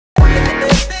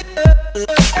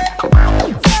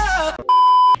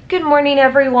Good morning,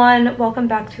 everyone. Welcome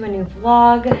back to a new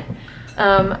vlog.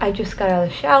 I just got out of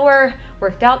the shower,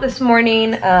 worked out this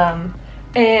morning,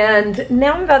 and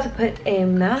now I'm about to put a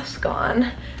mask on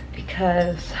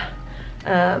because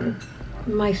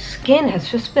my skin has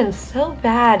just been so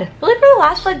bad. Really, for the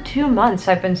last like 2 months,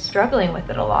 I've been struggling with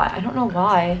it a lot. I don't know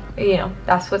why. You know,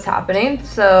 that's what's happening.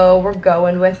 So we're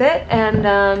going with it.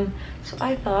 And so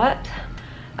I thought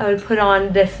I would put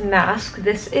on this mask.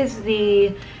 This is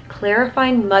the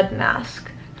Clarifying Mud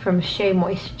Mask from Shea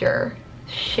Moisture.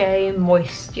 Shea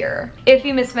Moisture. If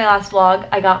you missed my last vlog,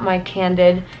 I got my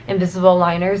Candid Invisible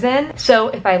liners in. So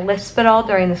if I lisp at all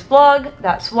during this vlog,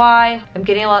 that's why. I'm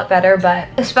getting a lot better, but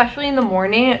especially in the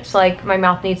morning, it's like my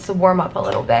mouth needs to warm up a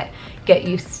little bit. Get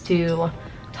used to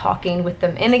talking with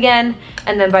them in again,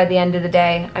 and then by the end of the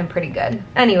day, I'm pretty good.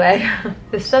 Anyway,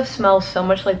 this stuff smells so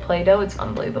much like Play-Doh, it's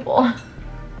unbelievable.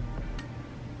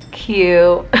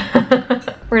 Cute.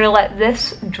 We're gonna let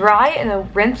this dry and then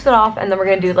rinse it off, and then we're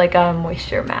gonna do like a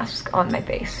moisture mask on my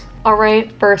face. All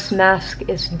right, first mask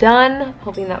is done.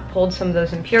 Hoping that pulled some of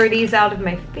those impurities out of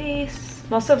my face.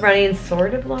 I'm also running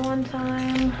sort of low on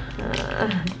time,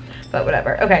 but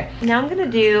whatever. Okay, now I'm gonna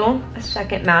do a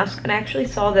second mask, and I actually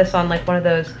saw this on like one of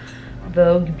those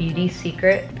Vogue Beauty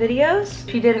Secret videos.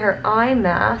 She did her eye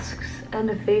masks and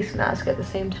a face mask at the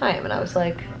same time, and I was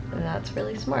like, that's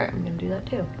really smart. I'm gonna do that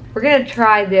too. We're gonna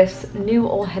try this new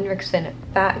Ole Henriksen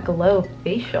Fat Glow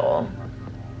Facial.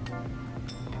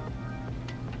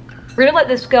 We're gonna let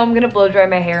this go. I'm gonna blow dry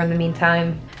my hair in the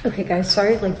meantime. Okay guys,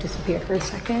 sorry it like disappeared for a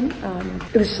second.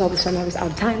 It was just all of a sudden I was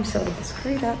out of time, so I just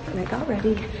hurried up and I got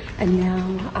ready. And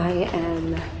now I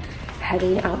am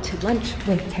heading out to lunch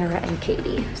with Tara and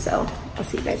Katie. So I'll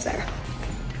see you guys there.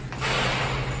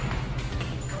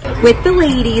 With the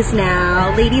ladies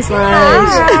now, ladies lunch.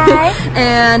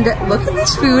 And look at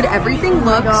this food, everything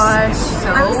looks I'm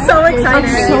so excited.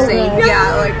 Amazing.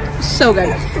 Yeah, like so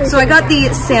good. So I got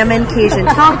the salmon Cajun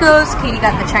tacos, Katie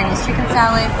got the Chinese chicken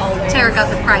salad, Tara got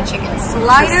the fried chicken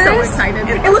sliders. I'm so excited.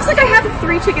 It looks like I have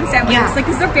 3 chicken sandwiches, like,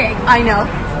 cause they're big. I know.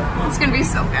 It's gonna be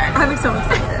so good. I'm so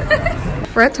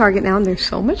excited. We're at Target now and there's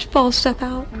so much fall stuff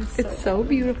out. It's so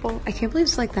beautiful. I can't believe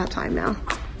it's like that time now.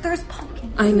 There's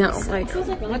pumpkins. I know, like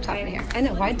what's happening here? I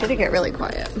know, why did it get really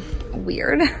quiet?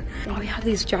 Weird. Oh, we have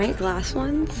these giant glass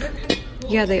ones.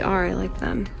 Yeah, they are, I like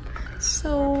them.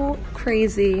 So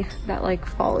crazy that like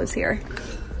fall is here.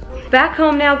 Back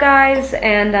home now, guys,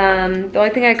 and the only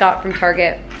thing I got from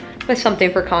Target was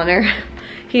something for Connor.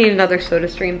 He needed another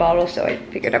SodaStream bottle, so I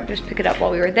figured I'd just pick it up while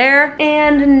we were there.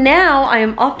 And now I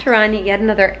am off to run yet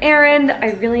another errand.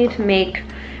 I really need to make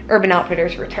Urban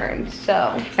Outfitters return.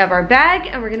 So we have our bag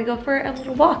and we're gonna go for a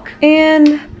little walk.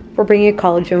 And we're bringing a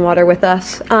collagen water with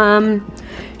us.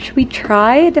 Should we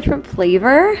try a different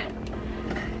flavor?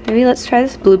 Maybe let's try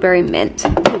this blueberry mint.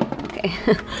 Okay,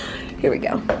 here we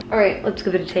go. All right, let's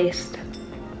give it a taste.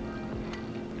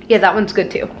 Yeah, that one's good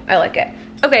too. I like it.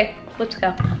 Okay, let's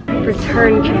go.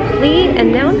 Return complete,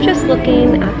 and now I'm just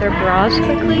looking at their bras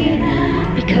quickly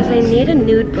because I need a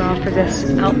nude bra for this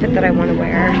outfit that I want to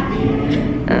wear.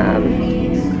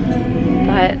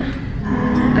 But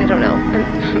I don't know.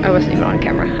 I wasn't even on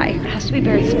camera. Hi. It has to be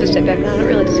very specific. I don't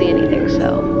really see anything,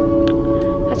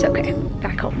 so that's okay.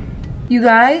 Back home. You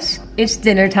guys, it's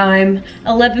dinner time.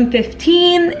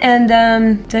 11:15, and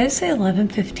did I say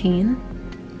 11:15?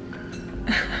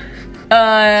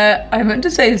 I meant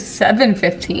to say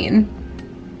 7:15.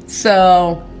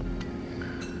 So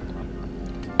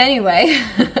anyway,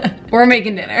 we're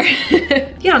making dinner.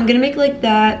 Yeah, I'm gonna make like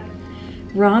that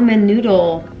ramen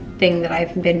noodle thing that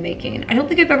I've been making. I don't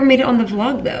think I've ever made it on the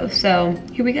vlog though, so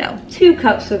here we go. 2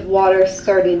 cups of water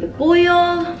starting to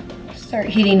boil. Start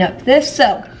heating up this.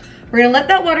 So we're gonna let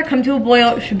that water come to a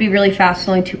boil. It should be really fast,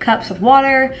 only 2 cups of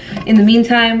water. In the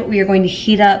meantime, we are going to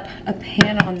heat up a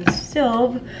pan on the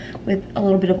stove with a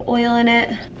little bit of oil in it.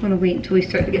 I'm gonna wait until we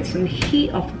start to get some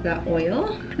heat off of that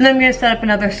oil. And then I'm gonna set up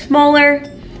another smaller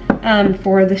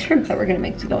for the shrimp that we're gonna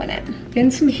make to go in it. Getting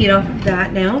some heat off of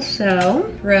that now,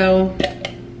 so throw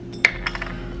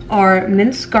our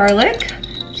minced garlic.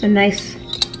 It's a nice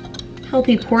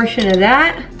healthy portion of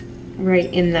that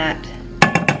right in that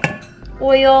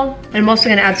oil. And I'm also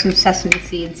gonna add some sesame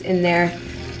seeds in there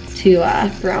to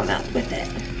brown up with it.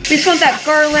 We just want that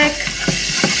garlic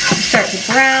to start to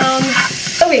brown.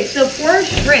 Okay, so for our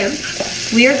shrimp,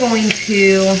 we are going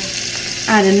to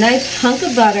add a nice hunk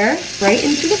of butter right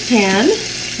into the pan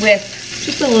with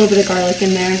just a little bit of garlic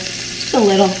in there. Just a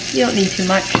little, you don't need too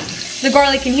much. The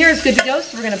garlic in here is good to go,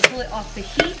 so we're gonna pull it off the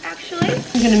heat actually.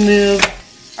 I'm gonna move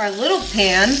our little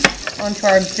pan onto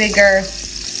our bigger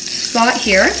spot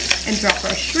here and drop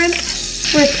our shrimp.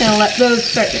 We're just gonna let those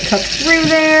start to cook through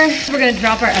there. We're gonna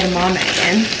drop our edamame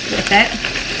in with it.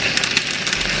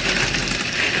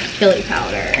 Chili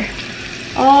powder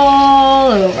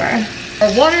all over.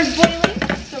 Our water's boiling,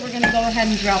 so we're gonna go ahead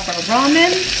and drop our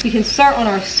ramen. We can start on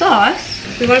our sauce.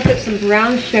 We wanna put some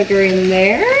brown sugar in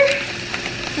there.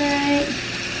 Right,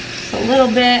 just a little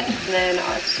bit. And then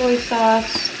our soy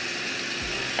sauce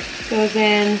goes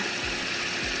in.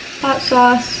 Hot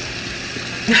sauce.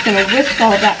 I'm just gonna whisk all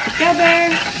that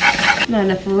together. Not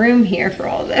enough room here for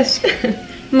all this.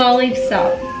 Molly,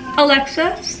 stop.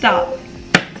 Alexa, stop.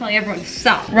 I'm telling everyone to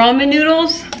stop. Ramen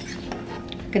noodles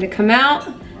gonna come out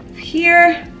of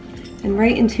here and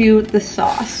right into the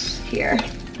sauce here.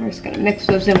 We're just gonna mix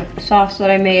those in with the sauce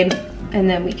that I made, and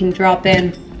then we can drop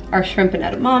in our shrimp and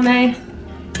edamame.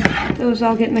 Those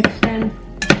all get mixed in.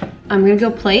 I'm gonna go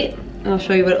plate. I'll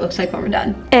show you what it looks like when we're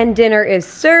done. And dinner is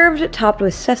served, topped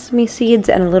with sesame seeds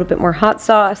and a little bit more hot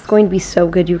sauce. It's going to be so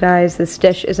good, you guys. This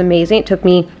dish is amazing. It took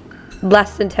me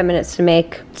less than 10 minutes to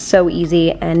make. So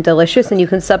easy and delicious, and you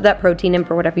can sub that protein in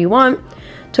for whatever you want.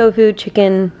 Tofu,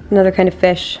 chicken, another kind of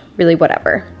fish, really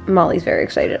whatever. Molly's very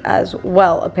excited as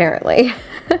well, apparently.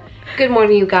 Good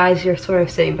morning, you guys. You're sort of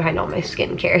sitting behind all my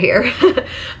skincare here.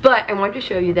 But I wanted to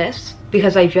show you this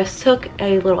because I just took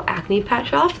a little acne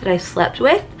patch off that I slept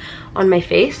with on my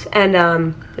face.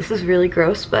 And this is really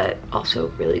gross, but also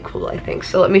really cool, I think.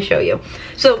 So let me show you.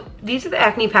 So these are the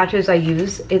acne patches I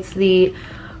use. It's the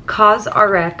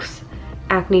CosRx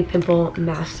Acne Pimple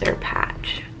Master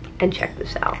Patch. And check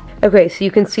this out. Okay, so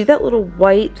you can see that little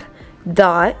white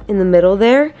dot in the middle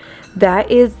there.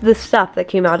 That is the stuff that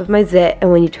came out of my zit,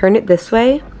 and when you turn it this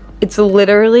way, it's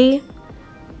literally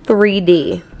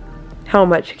 3D how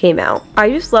much came out. I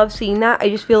just love seeing that. I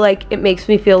just feel like it makes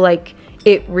me feel like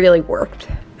it really worked.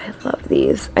 I love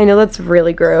these. I know that's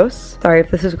really gross. Sorry if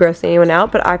this is grossing anyone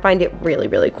out, but I find it really,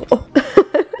 really cool.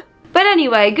 But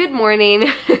anyway, good morning.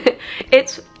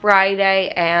 It's Friday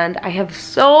and I have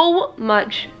so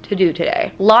much to do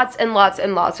today. Lots and lots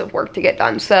and lots of work to get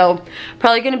done. So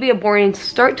probably gonna be a boring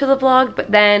start to the vlog,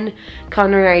 but then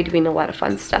Connor and I are doing a lot of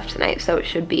fun stuff tonight, so it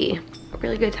should be a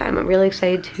really good time. I'm really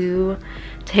excited to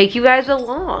take you guys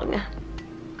along.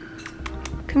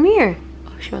 Come here.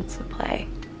 Oh, she wants to play.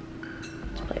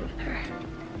 Let's play with her.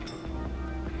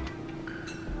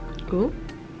 Ooh.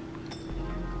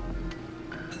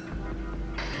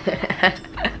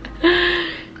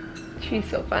 She's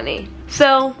so funny.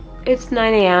 So it's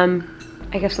 9 a.m.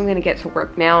 I guess I'm gonna get to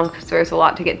work now because there's a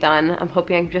lot to get done. I'm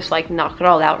hoping I can just like knock it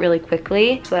all out really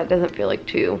quickly so that doesn't feel like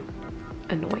too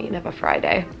annoying of a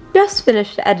Friday. Just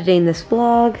finished editing this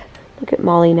vlog. Look at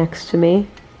Molly next to me.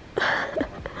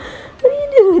 What are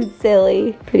you doing,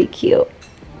 silly? Pretty cute.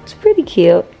 It's pretty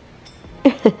cute.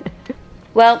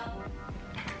 Well,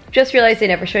 just realized I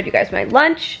never showed you guys my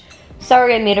lunch.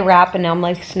 Sorry I made a wrap and now I'm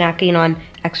like snacking on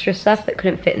extra stuff that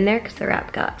couldn't fit in there because the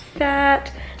wrap got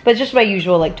fat. But it's just my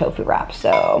usual like tofu wrap,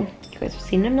 so you guys have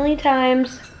seen it a million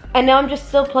times. And now I'm just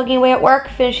still plugging away at work,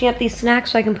 finishing up these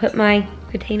snacks so I can put my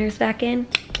containers back in.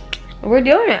 We're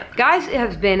doing it. Guys, it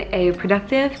has been a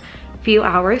productive few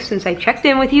hours since I checked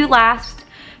in with you last.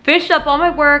 Finished up all my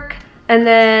work and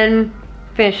then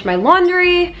finished my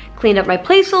laundry, cleaned up my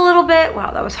place a little bit.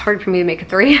 Wow, that was hard for me to make a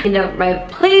 3. Cleaned up my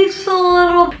place a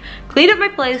little, cleaned up my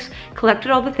place,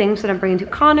 collected all the things that I'm bringing to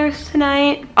Connor's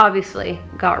tonight. Obviously,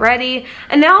 got ready.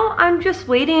 And now I'm just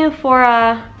waiting for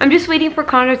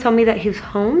Connor to tell me that he's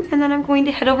home, and then I'm going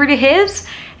to head over to his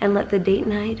and let the date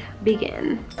night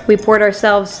begin. We poured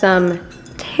ourselves some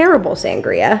terrible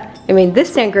sangria. I mean,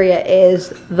 this sangria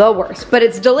is the worst, but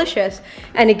it's delicious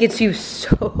and it gets you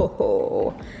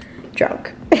so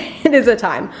drunk. It is a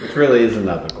time. Which really isn't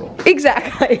that cool.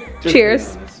 Exactly.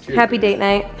 Cheers. Cheers. Happy date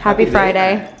night. Happy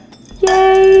Friday.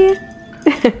 Yay.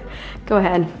 Go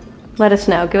ahead. Let us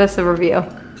know. Give us a review.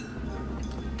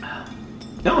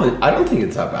 No, I don't think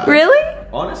it's that bad. Really?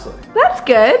 Honestly. That's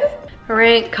good. All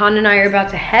right, Con and I are about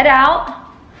to head out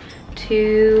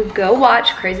to go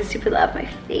watch Crazy Stupid Love, my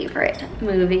favorite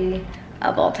movie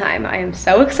of all time. I am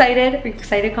so excited. Are you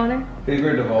excited, Connor?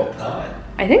 Favorite of all time?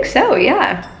 I think so,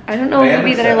 yeah. I don't know a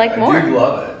movie that I like more. I do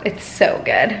love it. It's so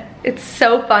good. It's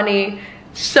so funny,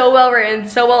 so well written,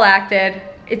 so well acted.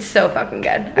 It's so fucking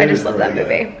good. I just love that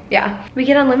movie. Yeah. We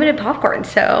get unlimited popcorn,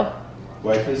 so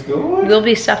life is good. We'll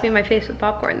be stuffing my face with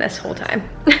popcorn this whole time.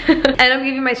 And I'm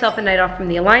giving myself a night off from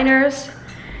the aligners.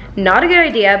 Not a good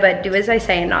idea, but do as I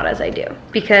say and not as I do.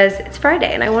 Because it's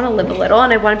Friday and I want to live a little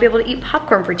and I want to be able to eat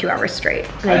popcorn for 2 hours straight.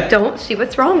 And I don't see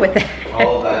what's wrong with it.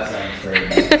 All of that sounds great.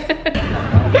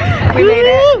 We made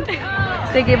it.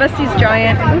 They gave us these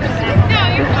giant, oops,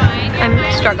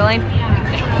 I'm struggling.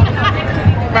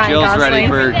 Ryan Jill's Gosling. ready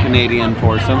for Canadian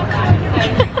foursome.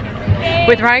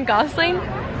 With Ryan Gosling,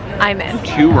 I'm in.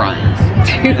 2 Ryans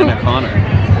and a Connor.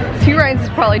 2 Ryans is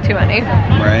probably too many.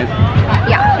 Right?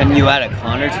 Yeah. And you add a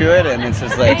Connor to it, and it's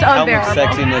just like, It's how much unbearable.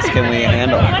 sexiness can we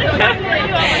handle?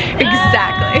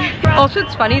 Exactly. Also,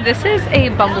 it's funny, this is a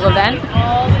Bumble event.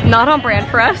 Not on brand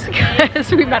for us,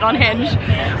 because we met on Hinge.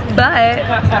 But,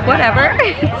 whatever,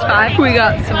 it's fine. We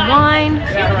got some wine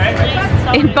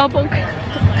in Bumble.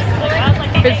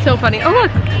 It's so funny. Oh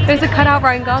look, there's a cutout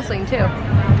Ryan Gosling too.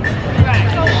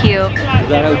 Cute. Is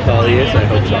that how tall he is? I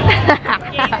hope so.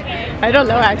 I don't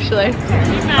know actually.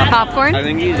 Popcorn? I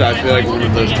think he's actually like one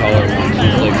of those taller ones.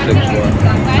 He's like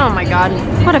 6'4". Oh my god,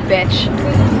 what a bitch.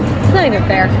 It's not even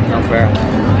fair. Not fair.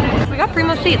 We got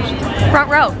primo seats, front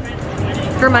row,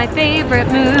 for my favorite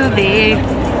movie.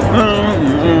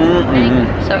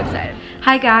 So excited.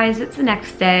 Hi guys, it's the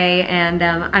next day and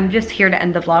I'm just here to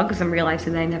end the vlog because I'm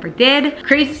realizing that I never did.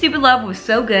 Crazy Stupid Love was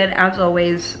so good as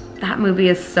always. That movie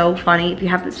is so funny. If you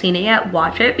haven't seen it yet,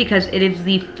 watch it because it is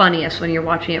the funniest when you're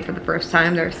watching it for the first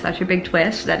time. There's such a big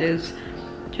twist that is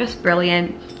just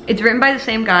brilliant. It's written by the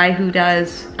same guy who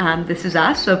does This Is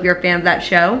Us, so if you're a fan of that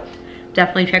show,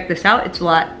 definitely check this out. It's a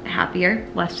lot happier,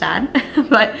 less sad.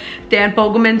 But Dan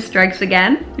Fogelman strikes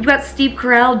again. You've got Steve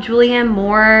Carell, Julianne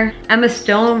Moore, Emma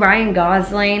Stone, Ryan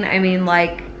Gosling. I mean,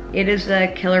 like, it is a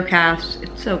killer cast.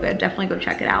 It's so good. Definitely go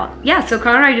check it out. Yeah, so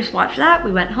Connor and I just watched that.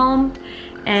 We went home.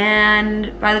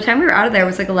 And by the time we were out of there, it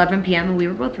was like 11 p.m. and we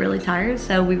were both really tired.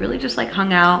 So we really just like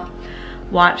hung out,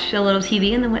 watched a little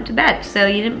TV, and then went to bed. So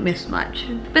you didn't miss much.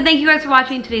 But thank you guys for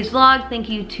watching today's vlog. Thank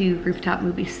you to Rooftop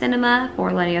Movie Cinema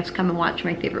for letting us come and watch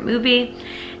my favorite movie.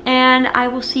 And I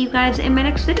will see you guys in my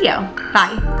next video.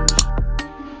 Bye.